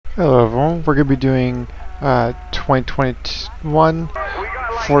Hello everyone, we're going to be doing 2021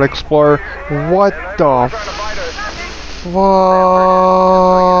 Ford Explorer. What the fuck?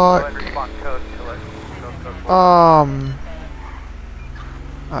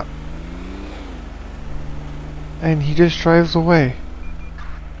 And he just drives away.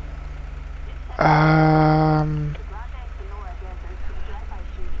 I'm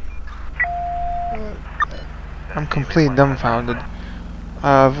completely dumbfounded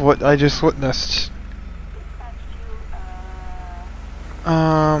of what I just witnessed.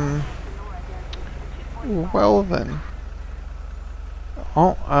 Well then.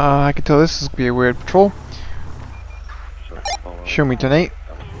 Oh, I can tell this is gonna be a weird patrol. Show me tonight.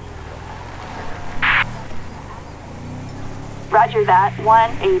 Roger that,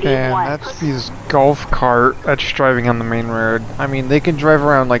 181. And that's this golf cart that's driving on the main road. I mean, they can drive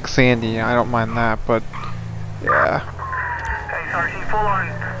around like Sandy, I don't mind that, but yeah.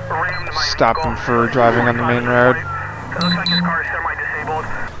 Stop him for driving on the main road. It looks like his car is semi-disabled.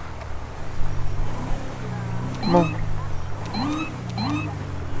 Come on.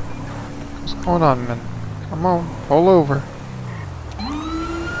 What's going on, man? Come on, pull over.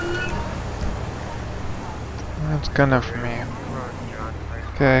 That's good enough for me.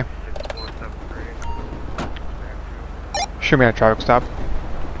 Okay. Show me a traffic stop.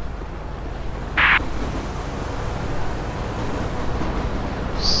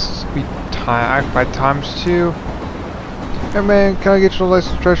 Sweet time. By ×2. Hey man, can I get your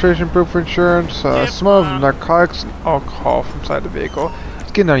license, registration, proof for insurance? Smell of narcotics and alcohol from inside the vehicle.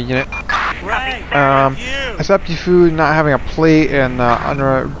 Let's get another unit. Accept food, not having a plate, and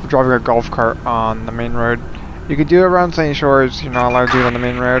driving a golf cart on the main road. You can do it around St. Shores. You're not allowed to do it on the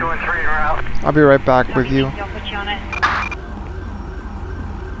main road. I'll be right back with you.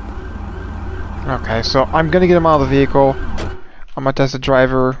 Okay, so I'm gonna get him out of the vehicle. I'm gonna test the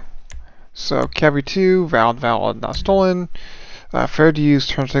driver. So, Cabby 2, valid, not stolen. Fair to use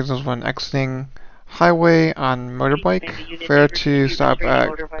turn signals when exiting highway on motorbike. Fair to stop at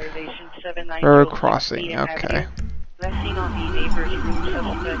road crossing. Okay.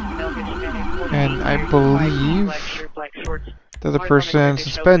 And I believe that the person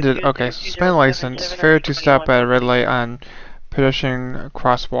suspended. Okay, suspend license. Fair to stop at a red light on pedestrian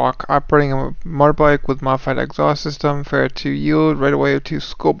crosswalk. Operating a motorbike with modified exhaust system. Fair to yield right away to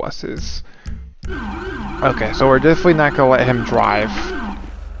school buses. Okay, so we're definitely not gonna let him drive.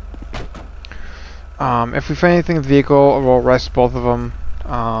 If we find anything in the vehicle, we'll arrest both of them.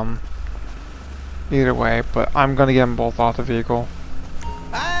 Either way, but I'm gonna get them both off the vehicle.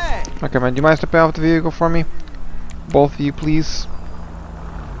 Hey! Okay, man, do you mind stepping off the vehicle for me? Both of you, please.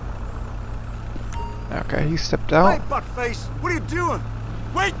 Okay, he stepped out. Hey, buttface! What are you doing?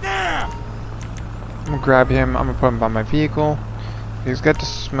 Wait there! I'm gonna grab him. I'm gonna put him by my vehicle. He's got the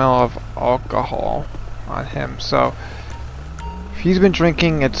smell of alcohol on him, so if he's been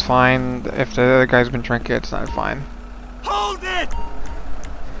drinking, it's fine. If the other guy's been drinking, it's not fine. Hold it!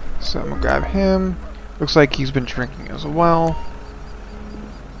 So I'm gonna grab him. Looks like he's been drinking as well.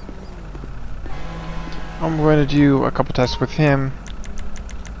 I'm going to do a couple tests with him.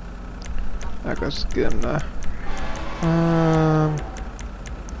 Let's get him the.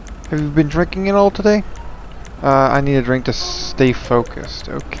 Have you been drinking at all today? I need a drink to stay focused.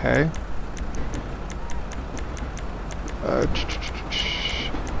 Okay. How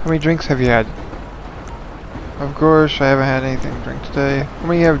many drinks have you had? Of course, I haven't had anything to drink today. How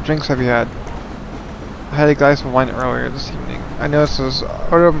many drinks have you had? I had a glass of wine earlier this evening. I know it says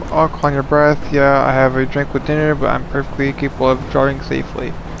odor of alcohol on your breath. Yeah, I have a drink with dinner, but I'm perfectly capable of driving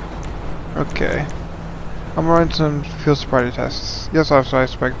safely. Okay. I'm running some field sobriety tests. Yes, officer, I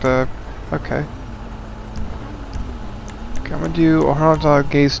expect okay. Okay, I'm gonna do a horizontal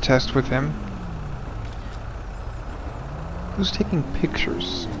gaze test with him. Who's taking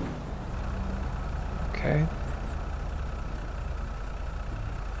pictures? Okay.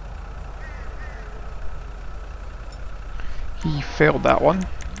 He failed that one.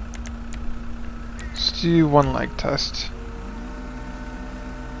 Let's do one leg test.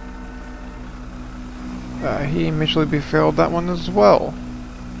 He immediately failed that one as well.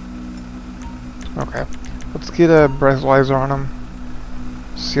 Okay, let's get a breathalyzer on him.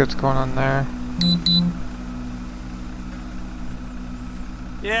 See what's going on there.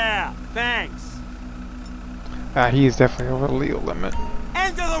 Yeah, thanks. He's definitely over the legal limit.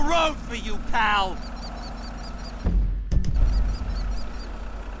 End of the road for you, pal!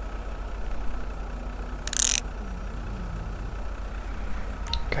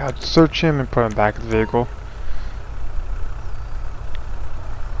 God, search him and put him back in the vehicle.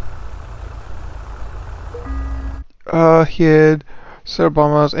 He had Soda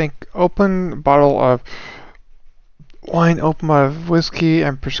bombs, an open bottle of wine, open bottle of whiskey,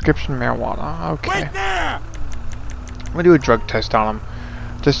 and prescription marijuana. Okay. Wait there! I'm gonna do a drug test on him,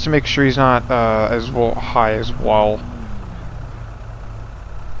 just to make sure he's not as well high as well.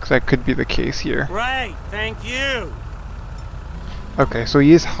 Because that could be the case here. Right, thank you. Okay, so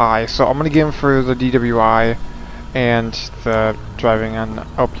he is high, so I'm gonna give him for the DWI and the driving on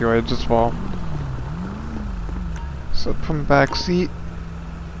opioids as well. So put him back seat.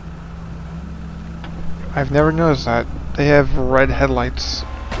 I've never noticed that. They have red headlights.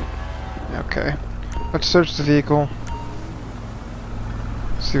 Okay. Let's search the vehicle.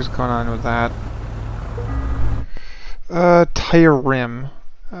 See what's going on with that. Tire rim.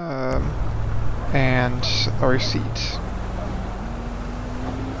 And a receipt.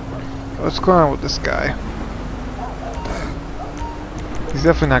 What's going on with this guy? He's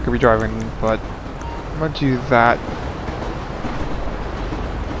definitely not going to be driving, but I'm going to do that.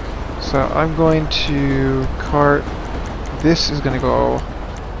 So I'm going to cart. This is going to go.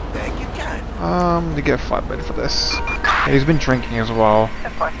 Thank you, Ken. To get a flatbed for this. Yeah, he's been drinking as well.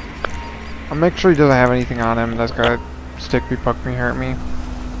 Of course. I'll make sure he doesn't have anything on him that's gonna stick me, poke me, hurt me.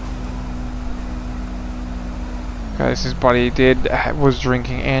 Guys, his buddy was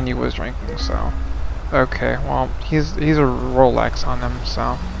drinking and he was drinking, so okay. Well, he's a Rolex on him,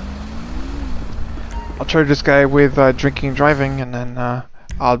 so I'll charge this guy with drinking and driving, and then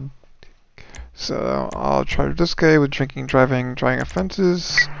I'll charge this guy with drinking, driving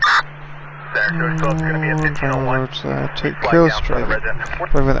offenses. Take careless driving.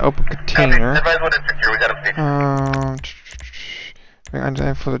 We have an open container.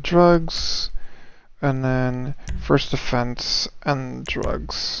 And for the drugs, and then first offense and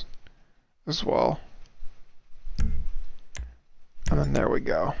drugs as well. And then there we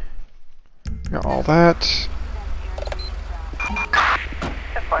go. Got all that.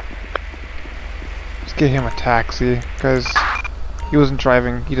 Let's get him a taxi, because he wasn't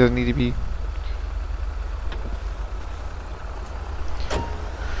driving. He doesn't need to be.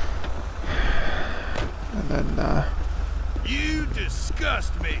 And then, You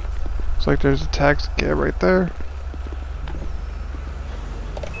disgust me. looks like there's a taxi cab right there.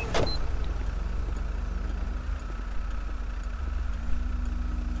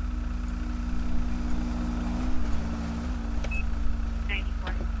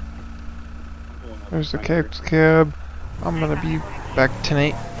 There's the cab. I'm gonna be back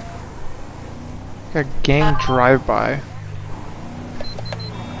tonight. Got gang drive-by.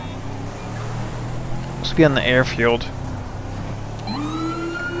 Must be on the airfield.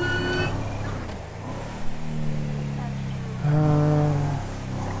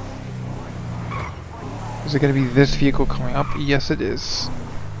 Is it gonna be this vehicle coming up? Yes, it is.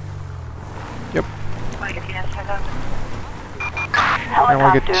 Yep. I don't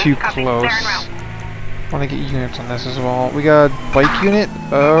want to get too close. I want to get units on this as well. We got a bike unit,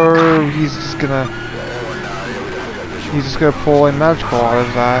 or he's just gonna pull a magical out of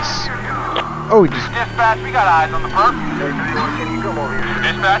his ass. Oh, he just. Dispatch, we got eyes on the perp.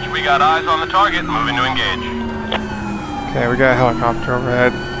 Dispatch, we got eyes on the target. Moving to engage. Okay, we got a helicopter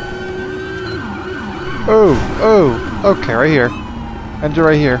overhead. Oh, okay, right here. Enter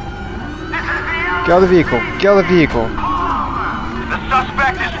right here. Get out of the vehicle. Get out of the vehicle. The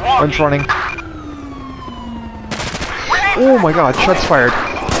suspect is walking. One's running. Oh my god, shots fired.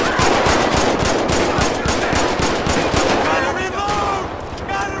 Gotta reload!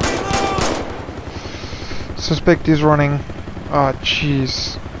 Gotta reload! Suspect is running. Ah,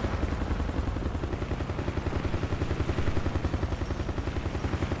 jeez.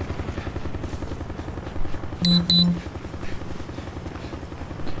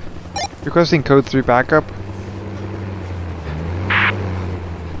 Requesting code 3 backup.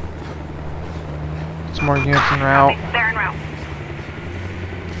 Some more units en route. They're en route.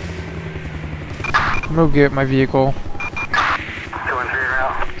 I'm gonna get my vehicle.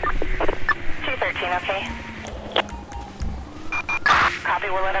 213, okay? Copy,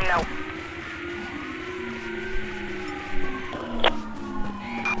 we'll let him know.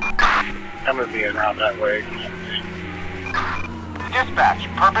 I'm gonna be around that way. Dispatch,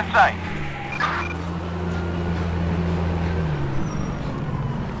 perp in sight.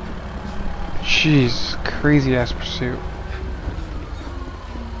 Jeez, crazy ass pursuit.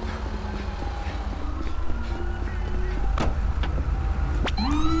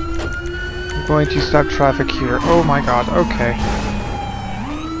 I'm going to stop traffic here. Oh my god, okay.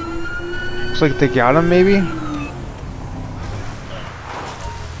 Looks like they got him, maybe?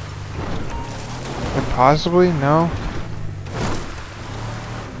 Or possibly? No?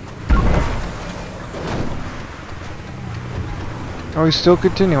 Oh, he's still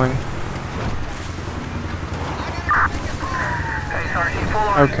continuing.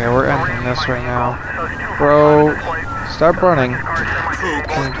 Okay, we're ending this right now. Bro, stop running.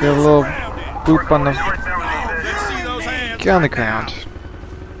 Can get a little boop on the... Get on the ground.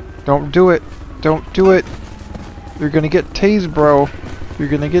 Don't do it. Don't do it. You're gonna get tased, bro. You're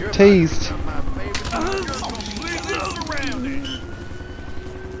gonna get tased.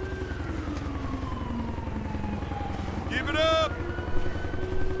 Give it up.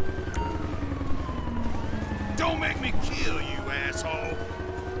 Don't make me kill you, asshole.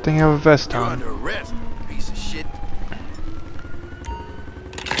 Think you have a vest You're on. under arrest, piece of shit.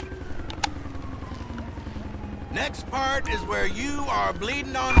 Next part is where you are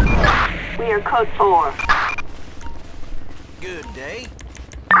bleeding on the floor. We are code 4. Good day.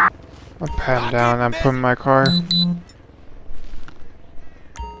 I'll pat him down and put him in my car.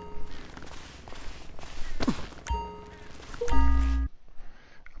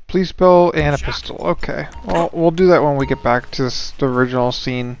 Police bill and a pistol. Okay. Well, we'll do that when we get back to the original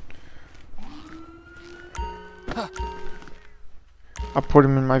scene. I'll put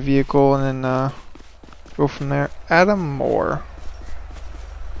him in my vehicle and then go from there. Adam Moore.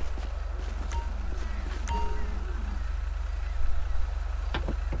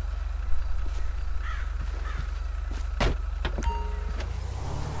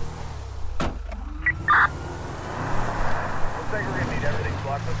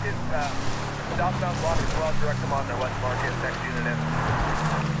 Southbound block as well, direct them on their west market, next unit in.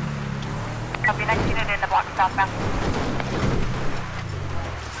 Copy, next unit in the block southbound.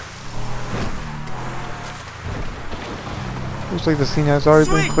 Looks like the scene has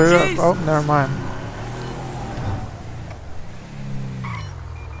already been cleared up. Oh, never mind.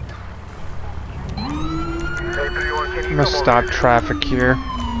 I'm gonna stop traffic here.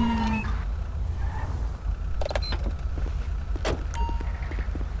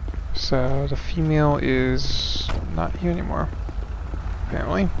 So the female is not here anymore,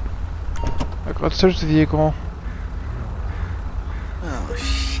 apparently. Look, let's search the vehicle. Oh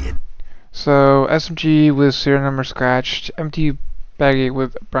shit. So SMG with serial number scratched, empty baggie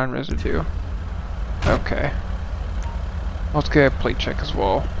with brown residue. Okay. Let's get a plate check as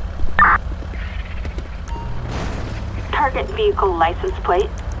well. Target vehicle license plate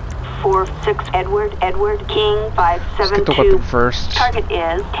 46 Edward King Let's get the 572. weapon first. Target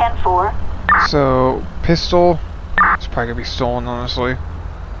is 10-4. So pistol. It's probably gonna be stolen, honestly.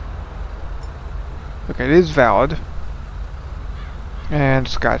 Okay, it is valid. And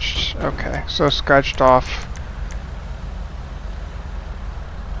scratched. Okay, so scratched off.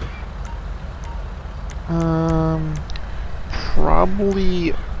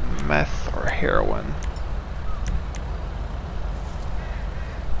 Probably meth or heroin.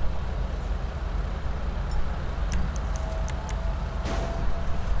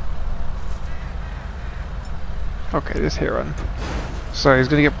 Okay, this heroin. So he's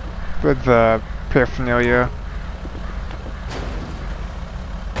gonna get with the paraphernalia.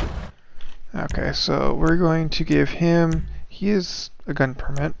 Okay, so we're going to give him, he is a gun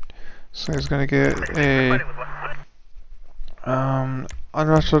permit, so he's gonna get a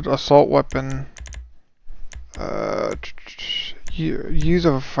unregistered assault weapon, use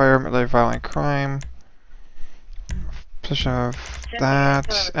of a firearm at a violent crime, possession of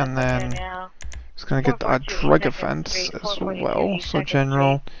that, and then he's gonna get a drug offense as well, so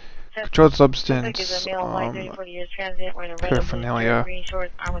general, controlled substance, paraphernalia,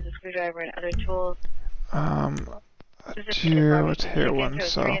 it's heroin,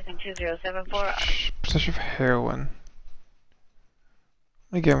 so possession of heroin.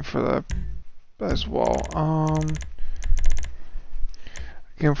 Let me get him for the as well.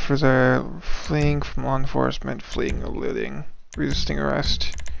 Get him for the fleeing from law enforcement, fleeing or looting, resisting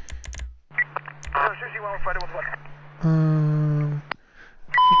arrest.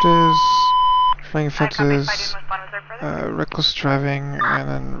 Flying offenses, reckless driving, and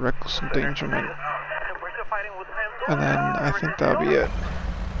then reckless endangerment. And then I think that'll be it.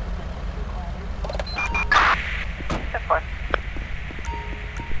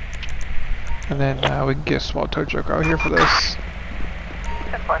 And then we can get a small tow truck out here for this.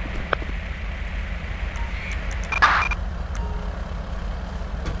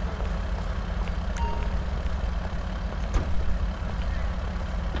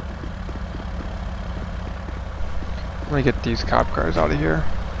 Let me get these cop cars out of here.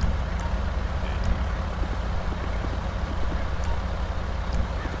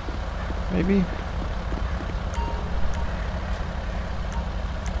 Maybe?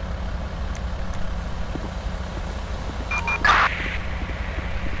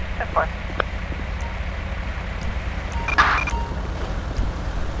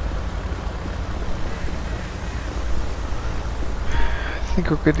 think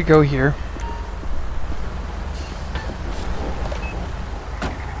we're good to go here.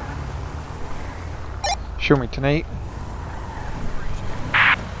 Show me tonight.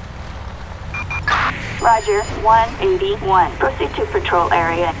 Roger, 181. Proceed to patrol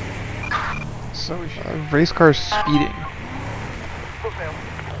area. So race car's speeding.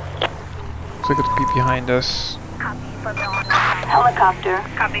 Looks like it's be behind us. Helicopter.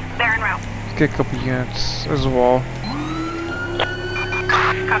 Copy. They're en route. Let's get a couple units as well.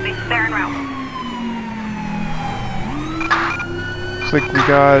 Copy. They're en route. Looks like we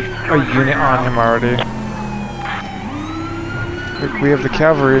got a unit on him already. Look, we have the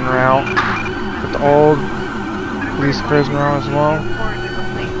cavalry en route. With all police cars en route as well.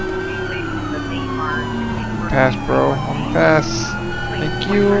 Pass, bro. On pass. Thank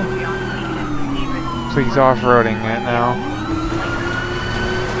you. So he's off-roading it now.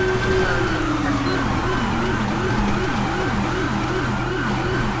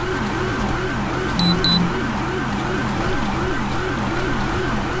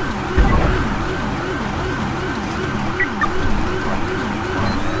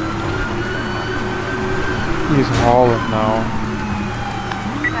 He's hauling now.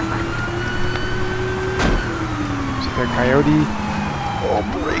 See that coyote? Oh,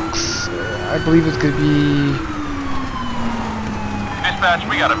 brakes. I believe it's gonna be... Dispatch,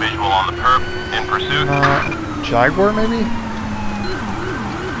 we got a visual on the perp in pursuit. Jaguar, maybe?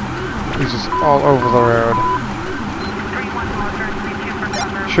 He's just all over the road.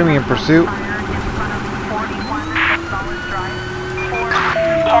 Show me in pursuit.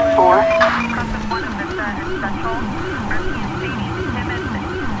 10-4.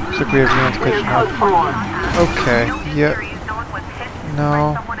 Looks like we have units Clear catching code up. 4. Okay, yep.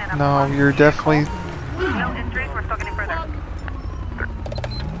 No, no, you're definitely... No injuries, we're still getting further.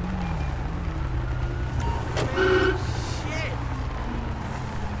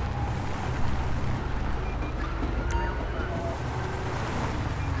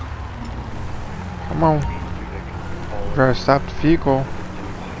 Come on. Gotta stop the vehicle.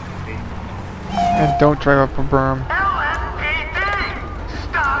 And don't drive up a berm.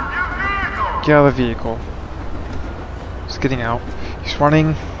 Get out of the vehicle. He's getting out. He's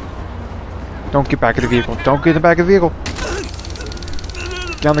running. Don't get back in the vehicle. Don't get in the back of the vehicle.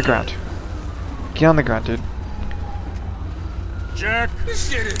 Get on the ground. Get on the ground, dude. Jerk. This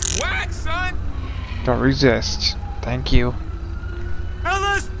shit is whack, son. Don't resist. Thank you.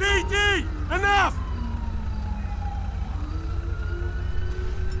 LSPD! Enough!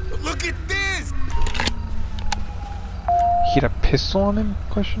 Look at this! He had a pistol on him?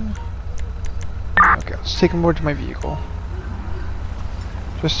 Question. Okay, let's take him over to my vehicle.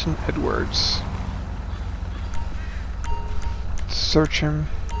 Justin Edwards. Let's search him.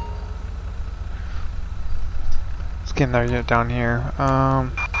 Let's get another unit down here.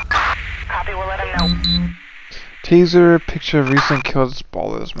 Copy, we'll let him know. Taser, picture of recently killed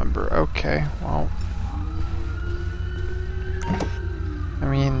Ballos member. Okay, well. I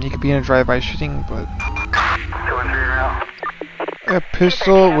mean, you could be in a drive-by shooting, but... A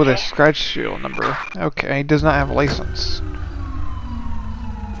pistol with a scratch serial number. Okay, he does not have a license.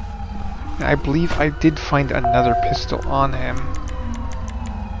 I believe I did find another pistol on him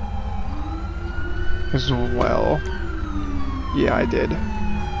as well. Yeah, I did.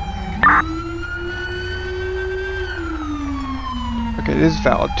 Okay, it is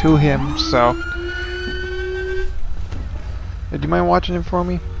valid to him, so... Do you mind watching it for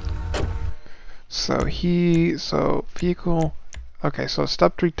me? So vehicle... Okay, so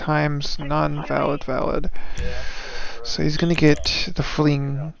stop 3 times, non-valid, valid. So he's gonna get the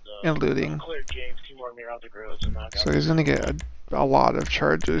fleeing and looting. So he's gonna get a lot of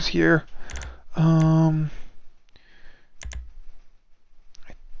charges here. I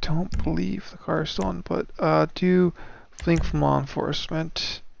don't believe the car is stolen, but do fleeing from law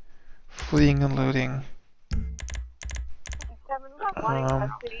enforcement, fleeing and looting.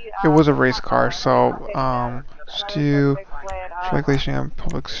 It was a race car, so let's do regulation on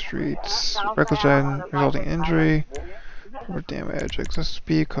public streets, reckless driving resulting injury, proper damage, excess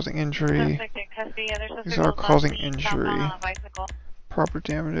speed causing injury. These are causing injury. Proper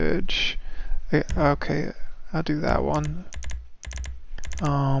damage. Okay, I'll do that one.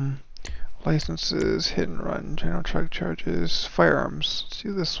 Licenses, hit and run, general truck charges, firearms. Let's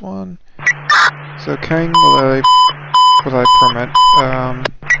do this one. So carrying without a permit.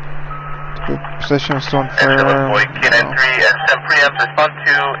 Possession of stolen firearm.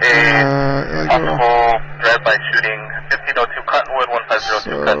 drive-by shooting, 1502 Cottonwood,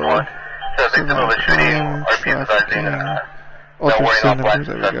 1502 Cottonwood. Trafficking. Ultra-sin numbers,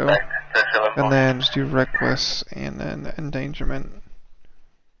 there we go. And then just do reckless and then endangerment.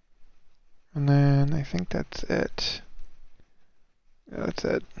 And then I think that's it. Yeah, that's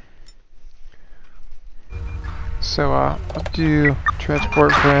it. So I'll do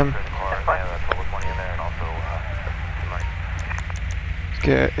transport for him. Let's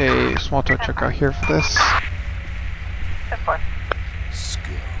get a small tow truck out here for this.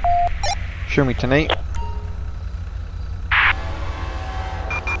 Show me tonight.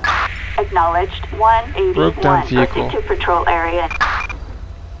 Acknowledged. 181. Broke down vehicle. Proceed to patrol area.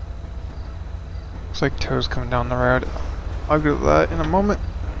 Looks like tow's coming down the road. I'll go to that in a moment.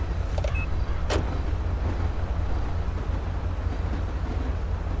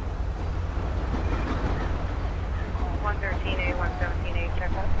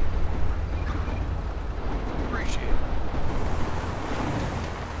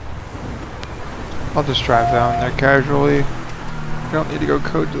 I'll just drive down there casually. I don't need to go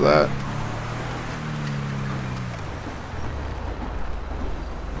code to that.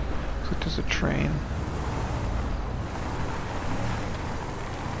 Looks like there's a train.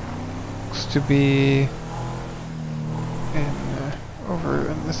 Looks to be in over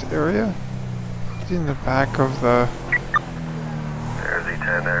in this area. It's in the back of the. There's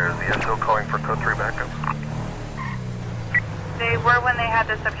E10, there's the SO calling for code 3 backup. They were when they had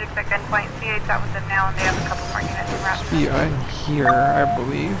the subject at gunpoint. CH out with them now, and they have a couple more units en route. Must be in here, I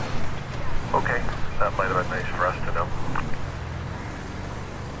believe. Okay, that might have been nice for us to know.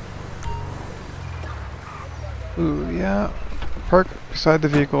 Ooh, yeah. Park beside the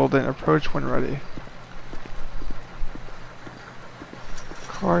vehicle, then approach when ready.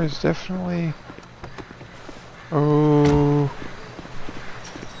 Car is definitely. Oh.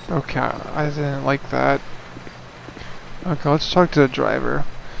 Okay, I didn't like that. Okay, let's talk to the driver.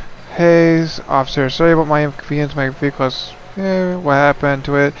 Hey, officer, sorry about my inconvenience. My vehicle is. What happened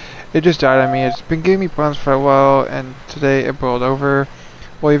to it? It just died on me. It's been giving me problems for a while, and today it boiled over.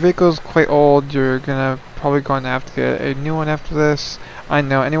 Well, your vehicle's quite old. You're probably going to have to get a new one after this. I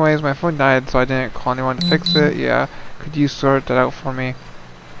know. Anyways, my phone died, so I didn't call anyone to fix it. Yeah, could you sort that out for me?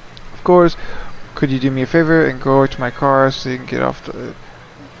 Of course. Could you do me a favor and go over to my car so you can get off the.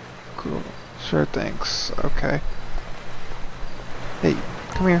 Cool. Sure, thanks. Okay. Hey,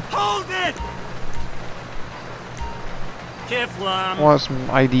 come here. Hold it! Kiflam. I want some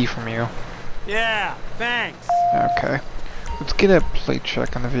ID from you. Yeah, thanks. Okay. Let's get a plate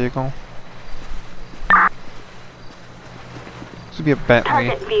check on the vehicle. This would be a Bentley.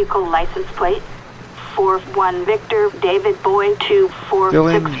 Target vehicle license plate. 41 Victor David Boy 246.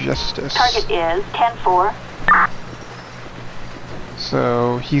 Dylan Justice. Target is 10-4.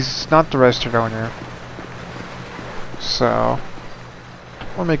 So he's not the registered owner. So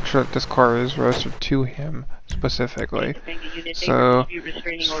I'll make sure that this car is registered to him specifically. So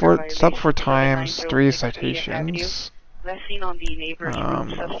stop 4 times, 3 citations.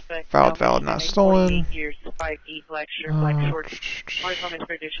 Valid, not stolen.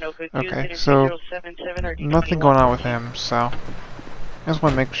 Okay, so nothing going on with him, so I just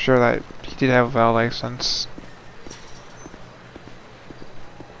want to make sure that he did have a valid license.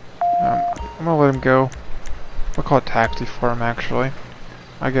 I'm gonna let him go. We'll call a taxi for him actually.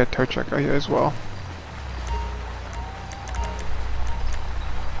 I'll get a tow truck out here as well.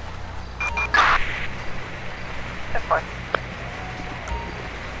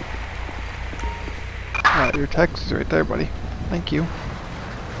 Alright, your taxi's right there, buddy. Thank you.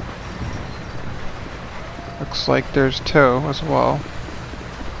 Looks like there's tow as well.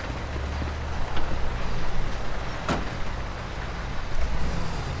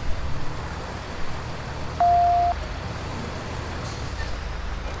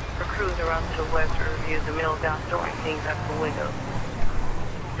 For crews around to the west to review the middle down story things out the window.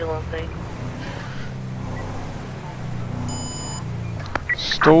 Still on thing?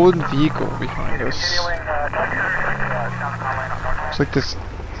 Stolen vehicle behind us. Looks like this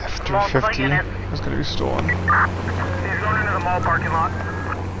F-350 is gonna be stolen. He's going into the mall parking lot.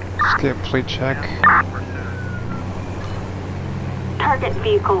 Let's get a plate check. Target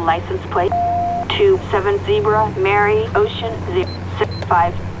vehicle license plate 27 Mary Ocean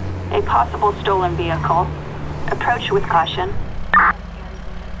 065. A possible stolen vehicle. Approach with caution.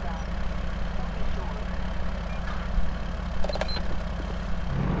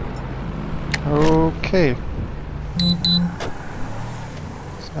 Okay.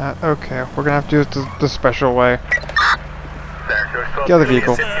 It's not okay. We're gonna have to do it the special way. Get out of the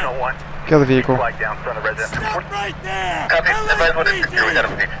vehicle. Get out of the vehicle. Stop right there!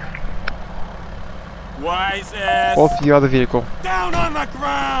 Wise ass! Both of you out of the vehicle. Down on the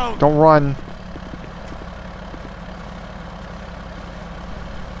ground! Don't run.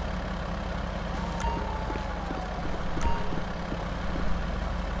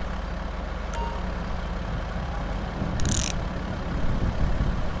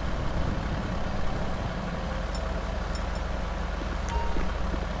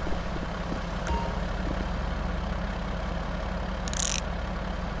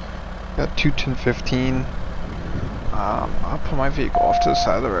 Got 21015. I'll put my vehicle off to the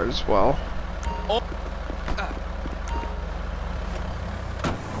side of the road as well.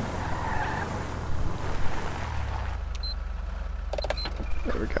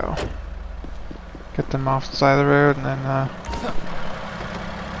 There we go. Get them off the side of the road and then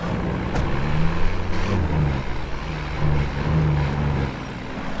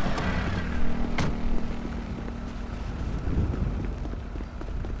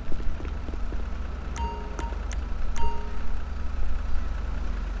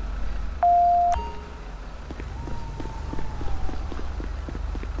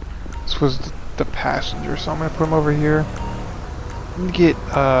this was the passenger, so I'm gonna put him over here. I'm gonna get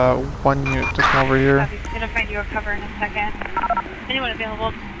 1 unit to come over here. He's gonna find you a cover in a second. Anyone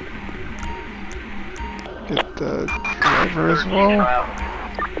available? Get the driver as well.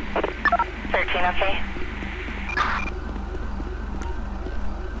 13, okay?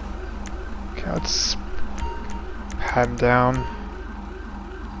 Okay, let's pat him down.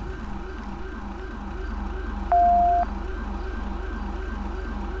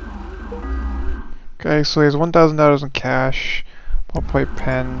 Okay, so he has $1,000 in cash. Ballpoint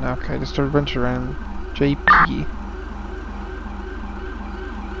pen. Okay, just a bunch of random JP.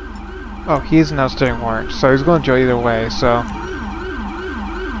 Oh, he is an outstanding warrant, so he's going to jail either way, so.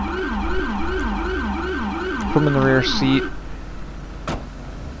 Put him in the rear seat.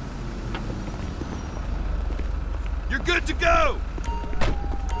 You're good to go!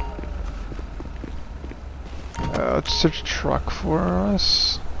 Let's search a truck for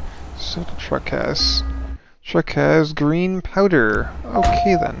us. So the truck has. Truck has green powder.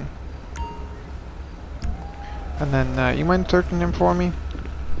 Okay then. And then, you mind searching him for me?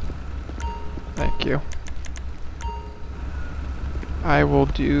 Thank you. I will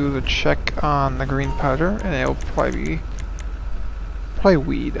do the check on the green powder, and it'll probably be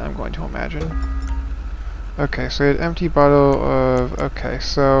weed, I'm going to imagine. Okay, so he had an empty bottle of, okay,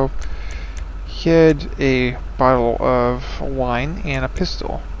 so he had a bottle of wine and a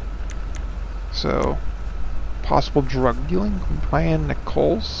pistol. So, possible drug dealing, Brian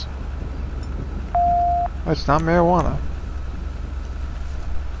Nichols. It's not marijuana.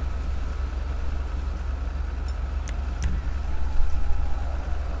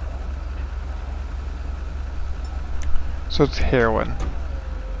 So it's heroin.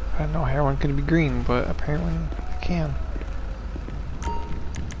 I didn't know heroin could be green, but apparently it can.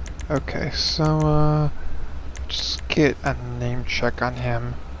 Okay, so just get a name check on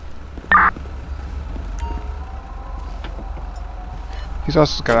him. He's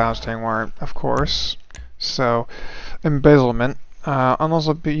also got an outstanding warrant, of course. So, embezzlement,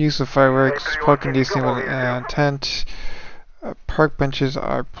 unlawful use of fireworks, public indecent with intent, park benches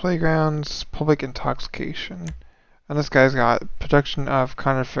are playgrounds, public intoxication. And this guy's got production of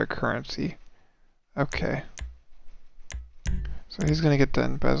counterfeit currency. Okay. So he's gonna get the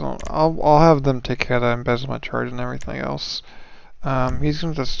embezzlement. I'll have them take care of the embezzlement charge and everything else. He's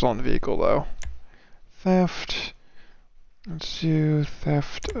gonna get the stolen vehicle though. Theft. Let's do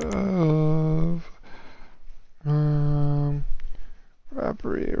theft of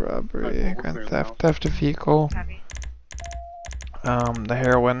robbery, grand theft of vehicle. The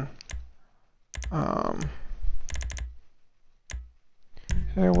heroin.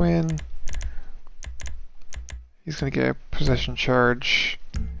 Heroin. He's gonna get a possession charge,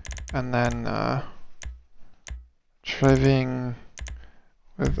 and then driving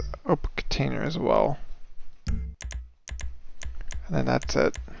with open container as well. And then that's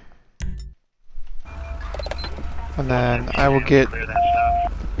it. And then I will get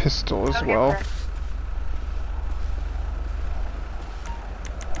the pistol as well.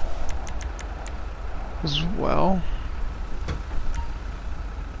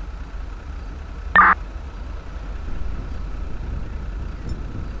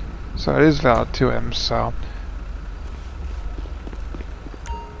 So it is valid to him, so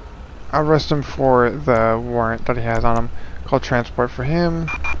I'll arrest him for the warrant that he has on him. Call transport for him.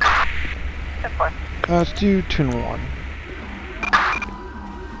 Let's do tune 1.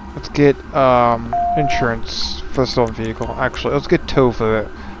 Let's get insurance for the stolen vehicle. Actually, let's get tow for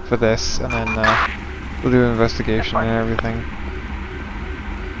this, and then we'll do an investigation and everything.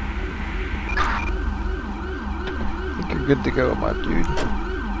 I think you're good to go, my dude.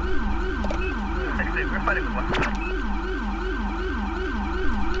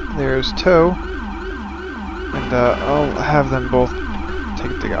 There's tow. And I'll have them both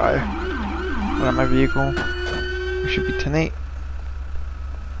take the guy out of my vehicle. We should be 10-8.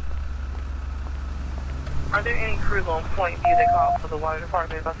 Are there any crews on Point View that called for the water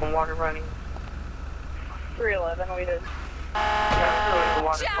department about some water running? 311, we did. Yeah, so the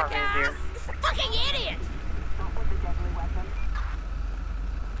water department is here. Fucking idiot! Not with the deadly weapon.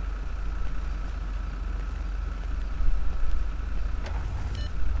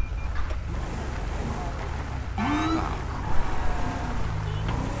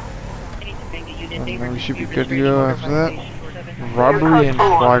 And then we should be good to go after that. Robbery in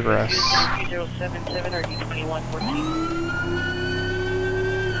progress. 077 or D2114.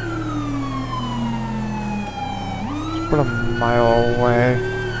 About a mile away.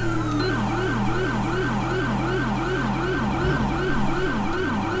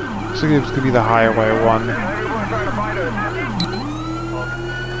 Looks like it's gonna be the highway one. Everyone's trying to find us.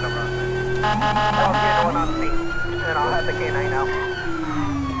 I'll get one on scene. And I'll have the K9 now.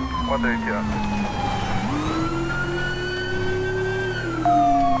 132.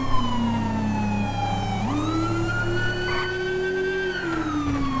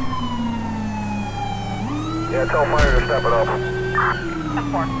 Yeah, tell fire to step it up.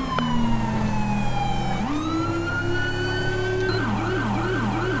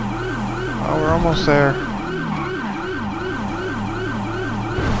 Oh, we're almost there.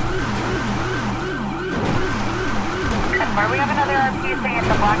 We have another RPC at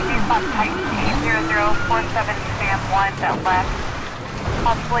the block B spot Titan 0047 Sam 1 that left.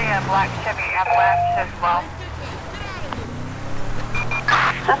 Possibly a black Chevy Avalanche as well.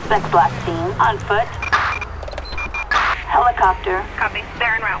 Suspect black scene, on foot. Helicopter. Copy.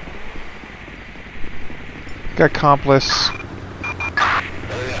 They're en route. Got accomplice.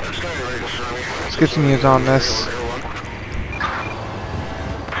 Let's get some news on this.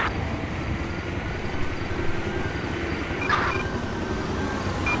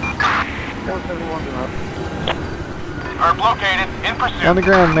 Herb located. In pursuit. Get on the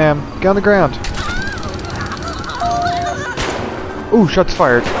ground, ma'am. Get on the ground. Ooh, shots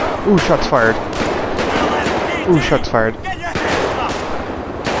fired. Ooh, shots fired. Ooh, shots fired.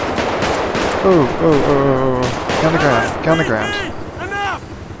 Oh, oh, oh, oh, oh. Get on the ground. Get on the ground.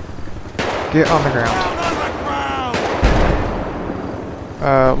 Get on the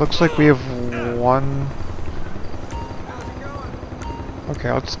ground. Looks like we have one.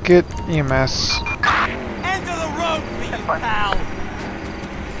 Okay, let's get EMS. End of the road for you, pal.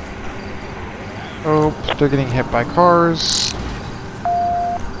 Oh, they're getting hit by cars.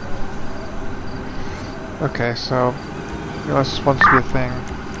 Okay, so that's supposed to be a thing.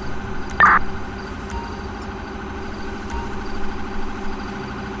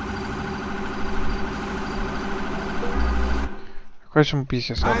 Question would be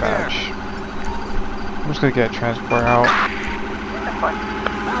just no badge. I'm just gonna get a transport out.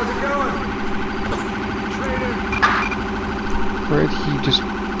 How's it going? Where did he just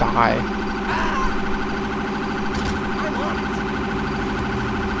die?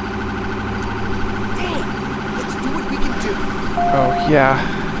 Damn! Let's do what we can do. Oh, yeah.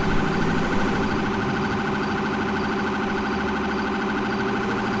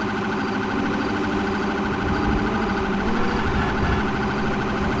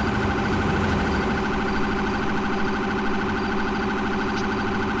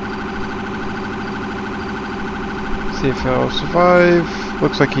 See if he'll survive.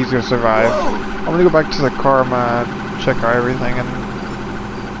 Looks like he's gonna survive. I'm gonna go back to the car. I'm gonna check out everything and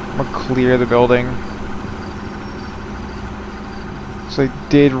I'm gonna clear the building. So they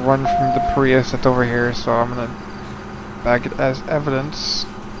did run from the Prius that's over here, so I'm gonna bag it as evidence.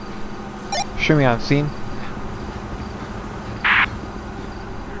 Show me on scene.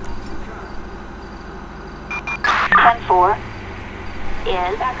 Ten-4.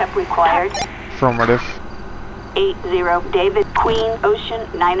 In. Backup required. Affirmative. 80 David Queen Ocean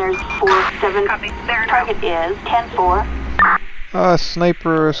Niners 47. Copy. They're en route. Target is 10-4.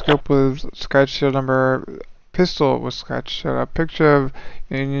 Sniper scope with scratch shield number. Pistol with scratch shield. A picture of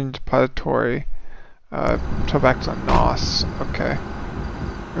Union Depository. Toe back to NOS. Okay.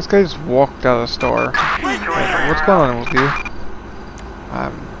 This guy just walked out of the store. What's going on with you?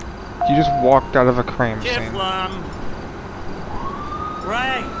 You just walked out of a crime scene.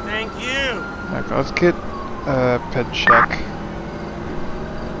 Right, thank you. Okay, let's get ped check.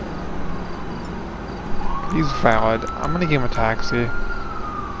 He's valid. I'm gonna give him a taxi.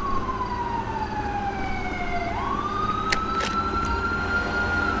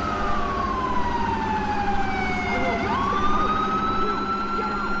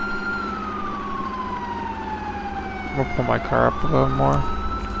 I'm gonna pull my car up a little more.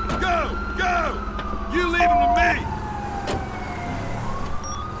 Go! Go! You leave him to me!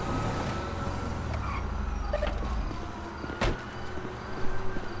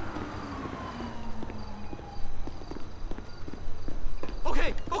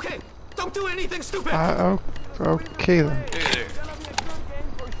 Okay, don't do anything stupid! Okay then. Hey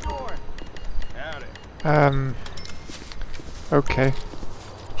there. Okay.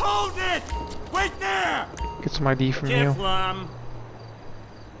 Hold it! Wait there! Get some ID from you.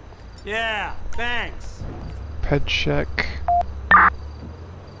 Yeah, thanks. Ped check.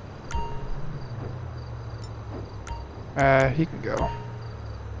 He can go.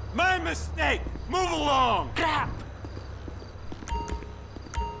 My mistake! Move along! Crap!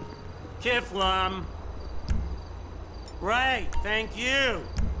 Kiflum. Right, thank you.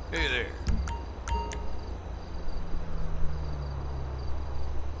 Hey there.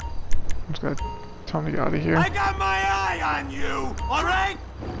 I'm just gonna tell him to get out of here. I got my eye on you, alright?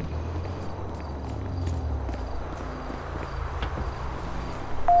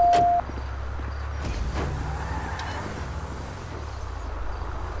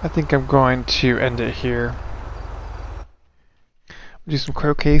 I think I'm going to end it here. Do some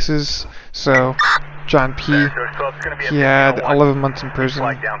crow cases. So, John P. He had 11 months in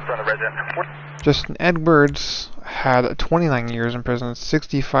prison. Justin Edwards had 29 years in prison,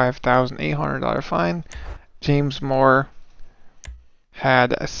 $65,800 fine. James Moore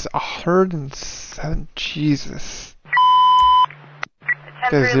had 107. Jesus.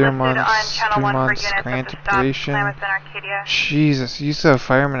 Got 0 months, 3 months, granted probation. Jesus, use of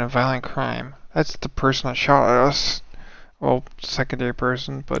fireman and violent crime. That's the person that shot at us. Well, secondary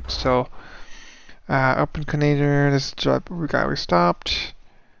person, but still. Open Canadian, this job we stopped.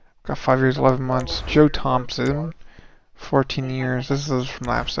 Got 5 years, 11 months. Joe Thompson, 14 years. This is from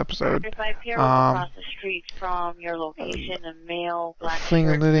last episode. Fleeing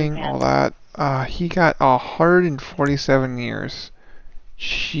and looting, all that. He got 147 years.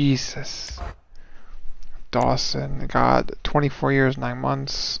 Jesus. Dawson got 24 years, 9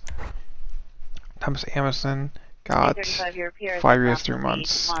 months. Thomas Amison got 5 years, 3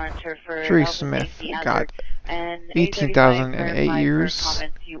 months. Sherry Smith got 18,008 years.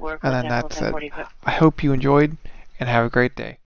 And then that's it. I hope you enjoyed and have a great day.